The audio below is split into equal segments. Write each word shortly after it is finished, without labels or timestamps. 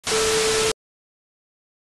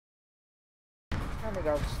I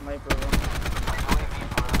got a sniper.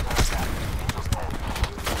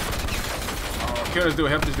 Oh, kill this dude,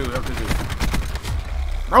 help this dude, help this dude.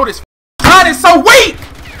 Bro, this gun is so weak!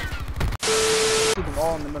 Keep them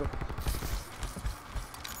all in the middle.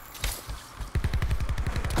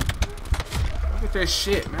 Look at this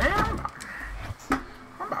shit, man. I'm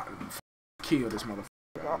about to kill this motherfucker.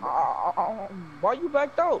 Why you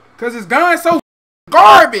backed out? Cause his gun's so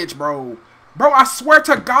garbage, bro. Bro, I swear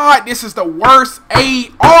to God, this is the worst AR.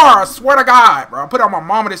 I swear to God, bro. I put it on my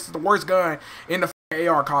mama, this is the worst gun in the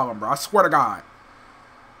AR column, bro. I swear to God.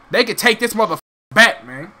 They could take this motherfucker back,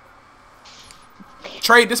 man.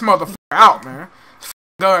 Trade this motherfucker out, man. This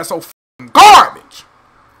gun is so garbage.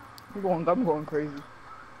 I'm going crazy.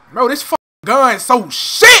 Bro, this gun is so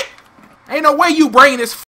shit. Ain't no way you bring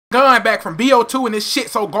this gun back from BO2 and this shit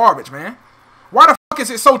so garbage, man. Why the fuck is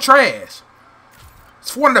it so trash?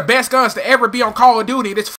 It's one of the best guns to ever be on Call of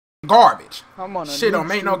Duty. This garbage. Shit don't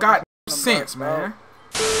make no goddamn sense, man.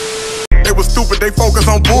 They was stupid, they focus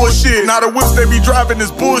on bullshit. Now the whips they be driving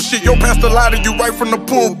is bullshit. Your pastor lied to you right from the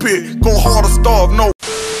pulpit. Go hard or starve, no.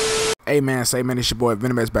 Hey man, it's your boy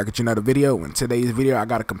Venomous back at you another video. In today's video, I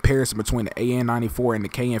got a comparison between the AN-94 and the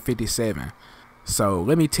KN-57. So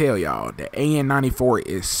let me tell y'all, the AN-94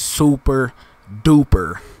 is super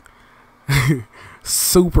duper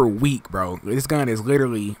super weak, bro. This gun is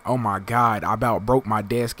literally, oh my god, I about broke my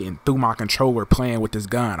desk and threw my controller playing with this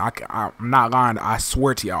gun. I'm not lying, I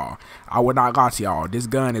swear to y'all. I would not lie to y'all. This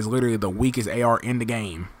gun is literally the weakest AR in the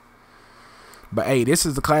game. But hey, this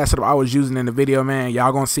is the class setup I was using in the video, man.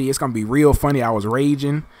 Y'all gonna see, it's gonna be real funny. I was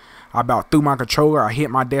raging. I about threw my controller. I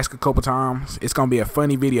hit my desk a couple times. It's gonna be a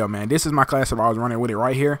funny video, man. This is my class setup I was running with it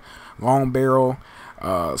right here. Long barrel,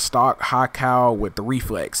 stock high cal with the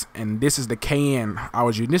reflex, and this is the KN I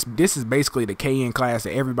was using. This is basically the KN class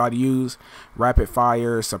that everybody use: rapid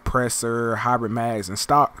fire, suppressor, hybrid mags, and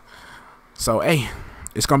stock. So hey,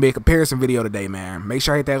 it's gonna be a comparison video today, man. Make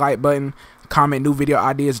sure I hit that like button, comment new video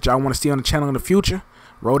ideas that y'all want to see on the channel in the future.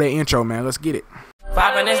 Roll that intro, man. Let's get it.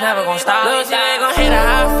 5 minutes never gonna stop. Little T ain't gon' hit a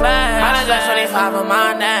high flash. I just 25 on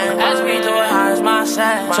my neck. Ask me to it high as my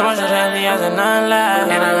set. So much as empty as a none left.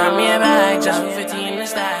 And I got me a bag just for 50 in the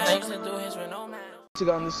stash. I used to do his with no man. To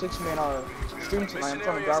go on the 6-man stream tonight. I'm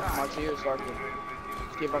trying to grab from my chair so I can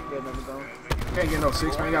see if I can get another gun. Can't get no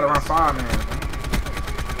 6-man. You gotta run 5-man.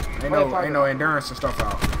 Ain't no endurance and stuff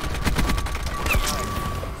out.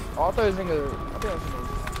 Oh, I thought he was thinking.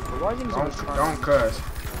 Why is he Don't cuss.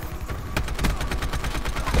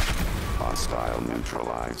 Hostile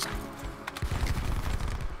neutralized.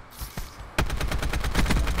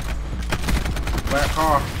 Black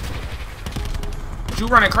car. But you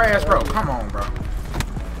running crash, bro. Come on, bro.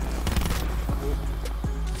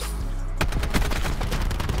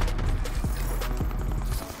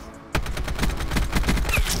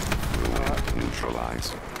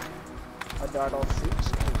 Neutralized. I died all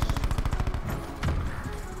 6.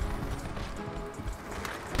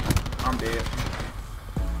 I'm dead.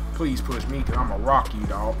 Please push me, cause I'ma rock you,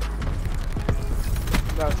 dog.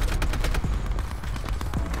 Gotcha.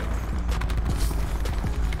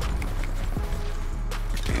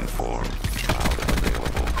 Inform child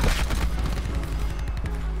available.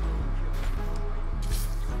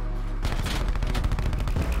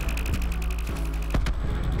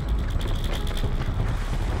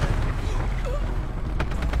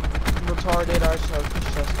 Retarded, I should have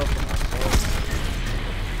pushed that stuff in myself.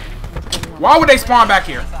 Why would they spawn back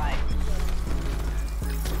here?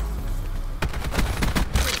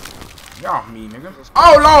 Y'all me, nigga.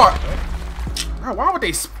 Oh lord! Bro, why would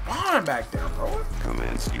they spawn back there, bro?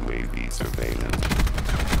 Commence UAV surveillance.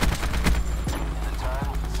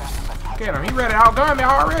 Get him, he ready to outgun me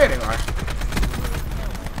already. Like.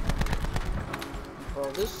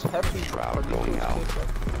 Bro, this hefty Shroud going out.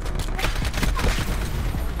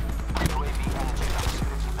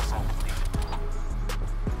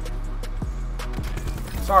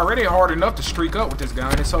 It's already hard enough to streak up with this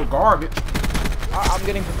gun. It's so garbage. I'm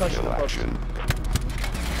getting percussion. Action.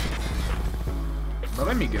 But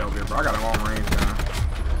let me get over here, bro. I got a long range gun.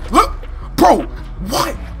 Look! Bro!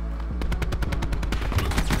 What?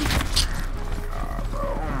 Bro.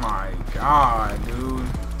 Oh my god, dude.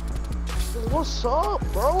 What's up,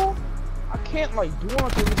 bro? I can't like do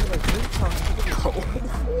anything until like 3 times.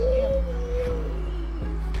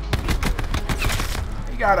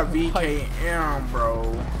 He got a VKM,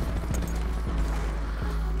 bro.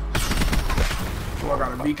 Oh, I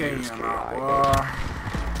got a VKM out.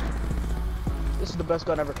 This is the best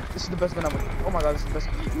gun ever. This is the best gun ever. Oh my god, this is the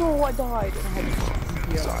best. No, I died.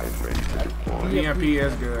 Side ready to deploy. EMP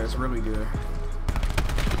is good. It's really good.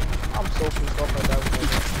 I'm so pissed off at that.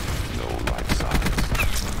 No life size.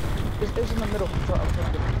 It's in the middle. I'm trying to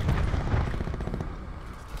get it.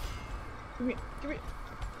 Give me.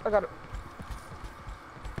 I got it.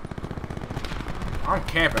 I'm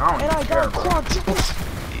camping. I don't And even I care, got bro. quadruple.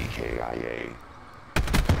 EKIA.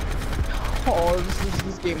 Oh,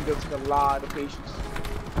 this game does take a lot of patience.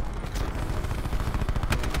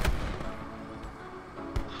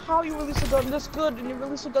 How you release a gun this good and you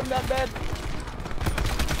release a gun that bad?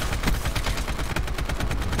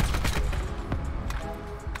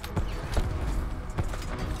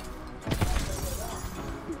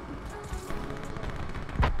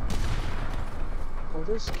 Oh,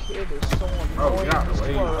 this kid is so annoying. Oh, yeah, He's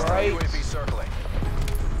wait. to our right. UAV circling.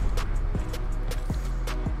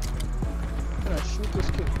 I'm gonna shoot this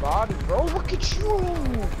kid's body, bro. Look at you!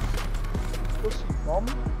 Pussy bum.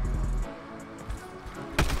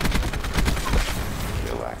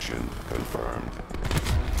 Kill action confirmed.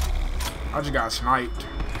 I just got sniped.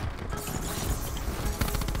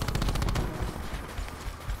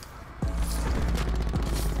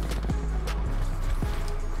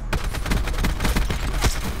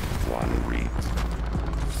 One read.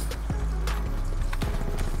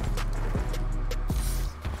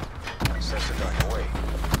 Sensor on your way.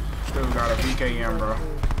 Still got a VKM, bro.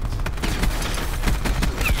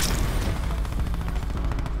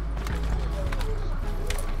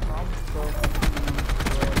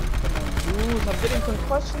 I'm getting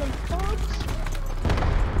concussion and thuds.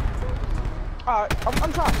 Alright,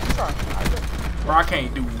 I'm trying. Bro, I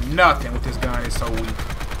can't do nothing with this gun. It's so weak.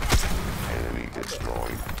 Enemy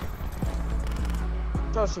destroyed.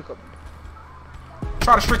 Try to streak up.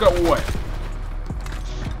 Try to streak up with what?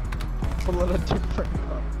 A little different.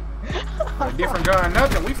 A different gun,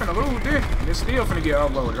 nothing. We finna lose this. And it's still finna get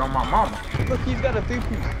uploaded on my mama. Look, he's got a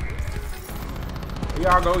 3-piece. Here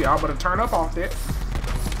y'all go. Y'all better turn up off that.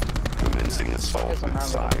 Commencing assault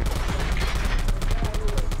inside.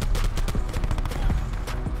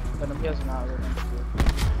 Venom, he has an hour.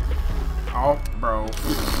 Oh, bro.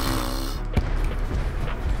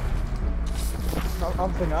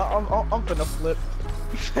 I'm finna flip.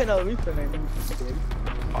 We finna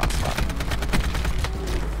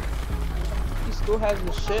He still has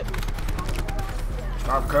his shit.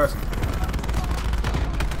 Stop cussing.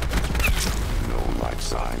 No life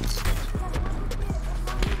signs.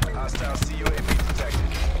 Hostile CUAV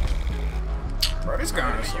detected. Bro, this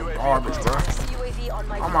gun is so garbage, bro.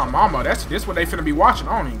 Oh my mama, this what they finna be watching.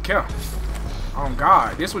 I don't even care. Oh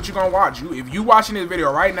God, this what you gonna watch. If you watching this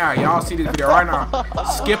video right now, y'all see this video right now,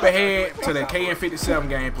 skip ahead to the KN-57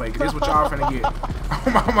 gameplay, cause this what y'all finna get. Oh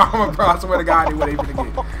my mama, bro, I swear to God, this what they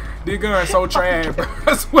finna get. This gun is so trash, bro.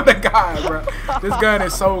 I swear to God, bro. This gun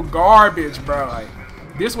is so garbage, bro. Like,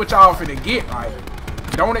 this what y'all finna get. Like,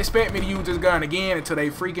 don't expect me to use this gun again until they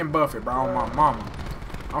freaking buff it, bro. Oh my mama.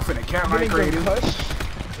 I'm finna count like crazy.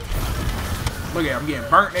 Look at, I'm getting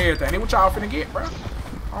burnt and everything. This what y'all finna get, bro.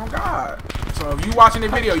 Oh God. So if you watching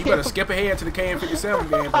this video, you better skip ahead to the KN-57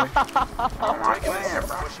 gameplay. Oh my God,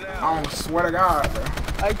 bro. I don't swear to God, bro.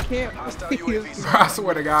 I can't. I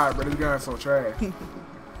swear to God, bro. This gun's so trash.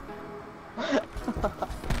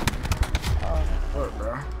 Look,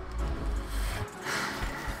 bro.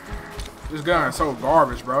 This gun's so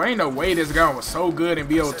garbage, bro. Ain't no way this gun was so good in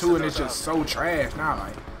BO2 and it's just so trash now.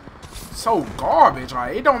 Like, so garbage.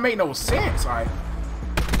 Like, it don't make no sense. Like,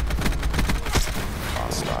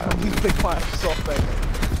 You pick myself back.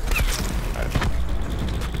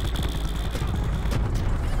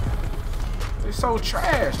 it's so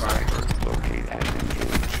trash. Like, Locate and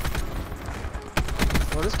engage.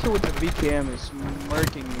 Well, this kid with the VKM is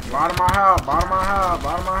murking me. bottom of my house, bottom of my house,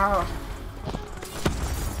 bottom of my house.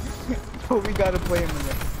 But we gotta play him in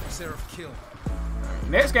there. Seraph kill.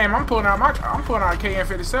 Next game, I'm pulling out a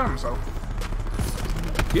KN-57. So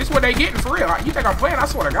this what they getting for real. Like, you think I'm playing? I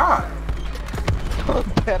swear to God.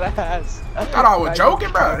 Dead ass. I thought I was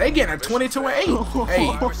joking, bro. They getting a 22 and 8.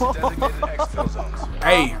 Hey,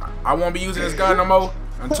 hey, I won't be using this gun no more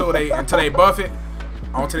until they buff it.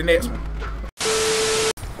 On to the next one.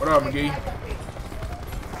 What up, McGee?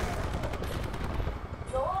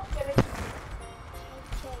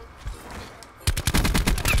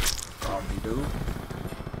 Oh, me, dude.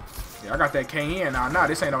 Yeah, I got that KN now. Nah,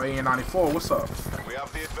 this ain't no AN-94. What's up? We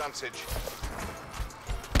have the advantage.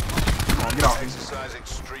 Come on, get off me. Exercise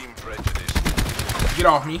extreme prejudice. Get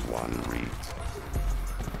off me. One read.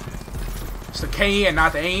 It's the KN,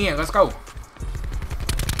 not the AN. Let's go.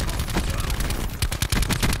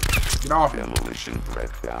 Get off me. Demolition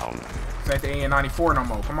threat down. It's ain't the AN-94 no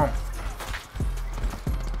more. Come on.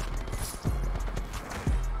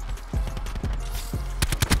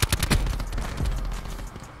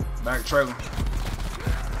 Back trailer.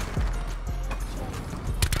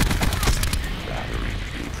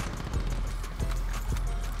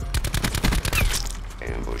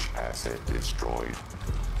 Asset destroyed.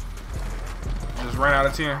 Just ran out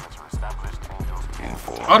of 10.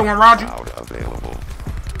 Inform Other one around you. cloud available.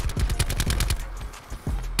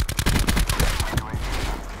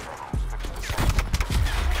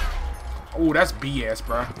 Oh, that's BS,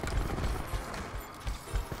 bro.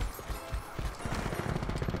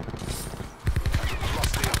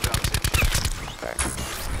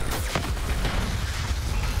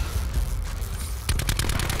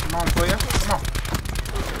 Come on, player. Come on.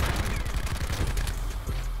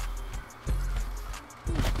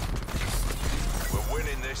 We're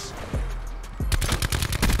winning this.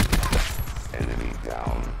 Enemy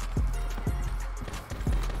down.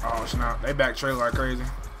 Oh, snap. They back trailer like crazy.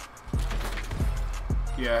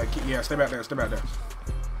 Yeah, stay back there, stay back there.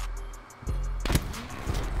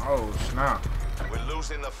 Oh, snap. We're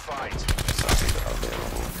losing the fight. Side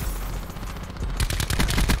available.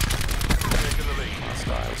 Taking the lead.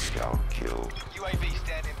 Hostile scout kill. UAV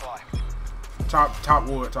standing by. Top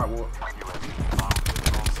wood.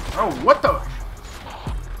 Oh, what the?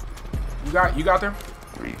 You got there?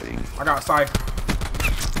 Breathing. I got Cypher.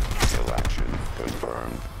 Kill action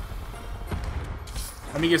confirmed.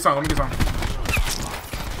 Let me get some.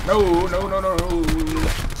 No.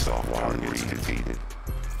 Soft target defeated.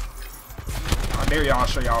 I dare y'all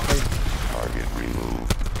show y'all face. Target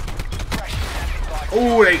removed.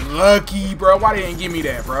 Oh, they lucky, bro. Why they didn't give me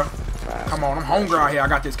that, bro? Fast Come on, I'm hungry out here. I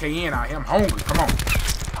got this KN out here. I'm hungry. Come on.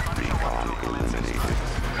 recon eliminated.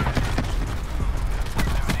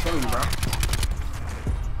 I'm telling you, bro.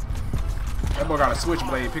 That boy got a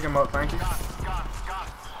switchblade. Pick him up, thank you.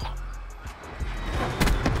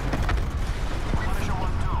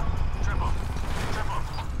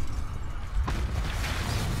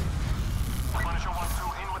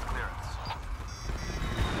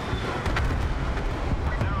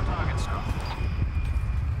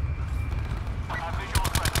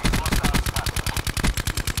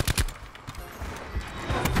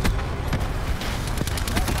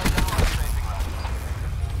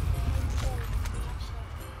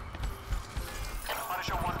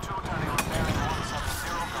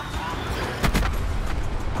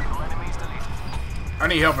 I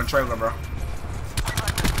need help in trailer, bro.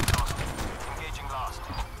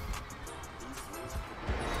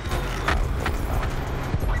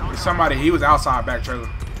 Somebody, he was outside back trailer.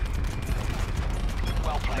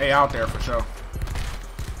 They out there for sure.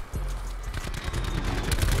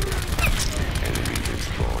 Enemy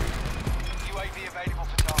destroyed. UAV available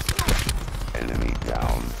for task. Enemy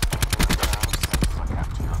down.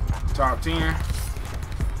 Top 10.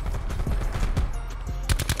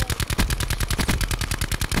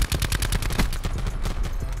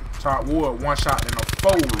 Top wood, one shot in a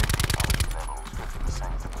fold.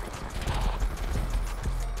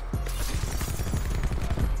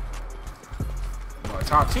 Boy,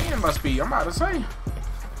 top 10 must be, I'm about to say.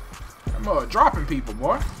 I'm dropping people,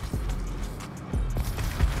 boy.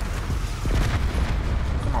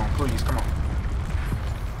 Come on, please, come on.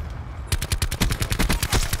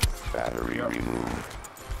 Battery removed.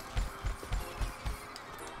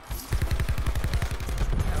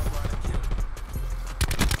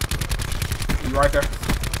 You right there.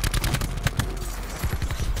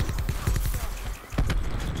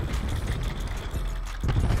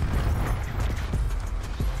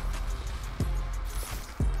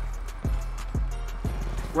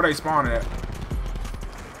 Where they spawning at?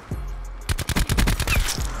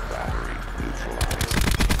 Battery neutralized.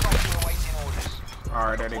 Awaiting orders.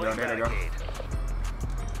 Alright, there they go, there they go.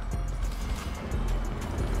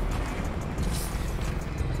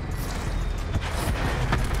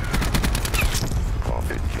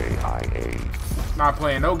 Profit KIA. Not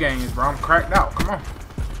playing no games, bro. I'm cracked out. Come on.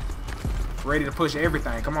 Ready to push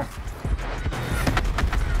everything. Come on.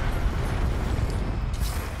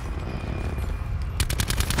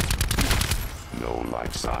 No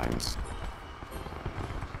life signs.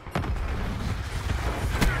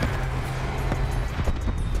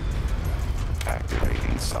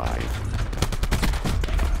 Activating side.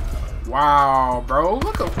 Wow, bro.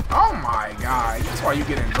 Look at. Oh my god. That's why you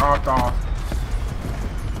getting dropped off.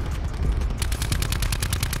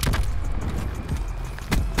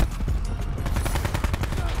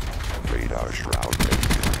 Radar shroud.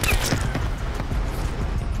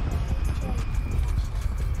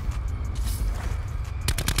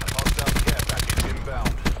 Hostile care package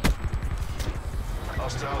inbound.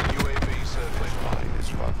 Hostile UAV circling. Line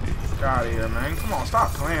disrupted. Get out of here, man. Come on,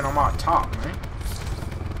 stop playing on my top, man.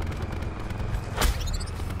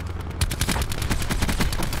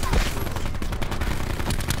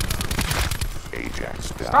 Ajax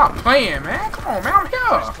down. Stop playing, man. Come on, man. I'm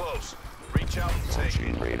here. Close. Reach out and take.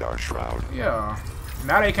 Launching radar shroud. Yeah.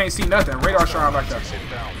 Now they can't see nothing. Radar shine like that.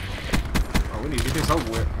 Inbound. Oh, we need to get this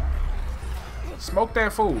over with. Smoke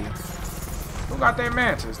that fool. Who got that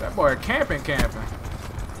mantis? That boy camping.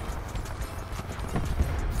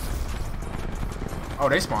 Oh,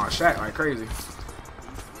 they spawn Shaq like crazy.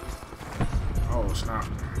 Oh, snap.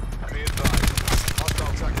 Be advised.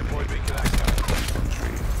 Hostile track deployed beacon active.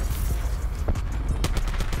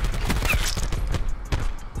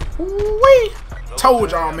 Wee!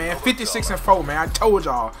 Told y'all, man. 56-4, man. I told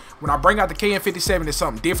y'all. When I bring out the KN-57, it's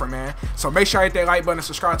something different, man. So make sure I hit that like button and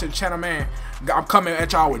subscribe to the channel, man. I'm coming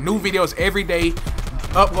at y'all with new videos every day,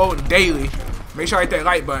 uploading daily. Make sure I hit that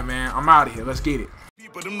like button, man. I'm out of here. Let's get it.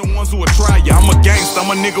 But them the ones who will try ya. I'm a gangster,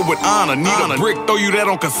 I'm a nigga with honor. Need a brick, throw you that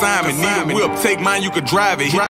on consignment. Need a whip, take mine, you could drive it.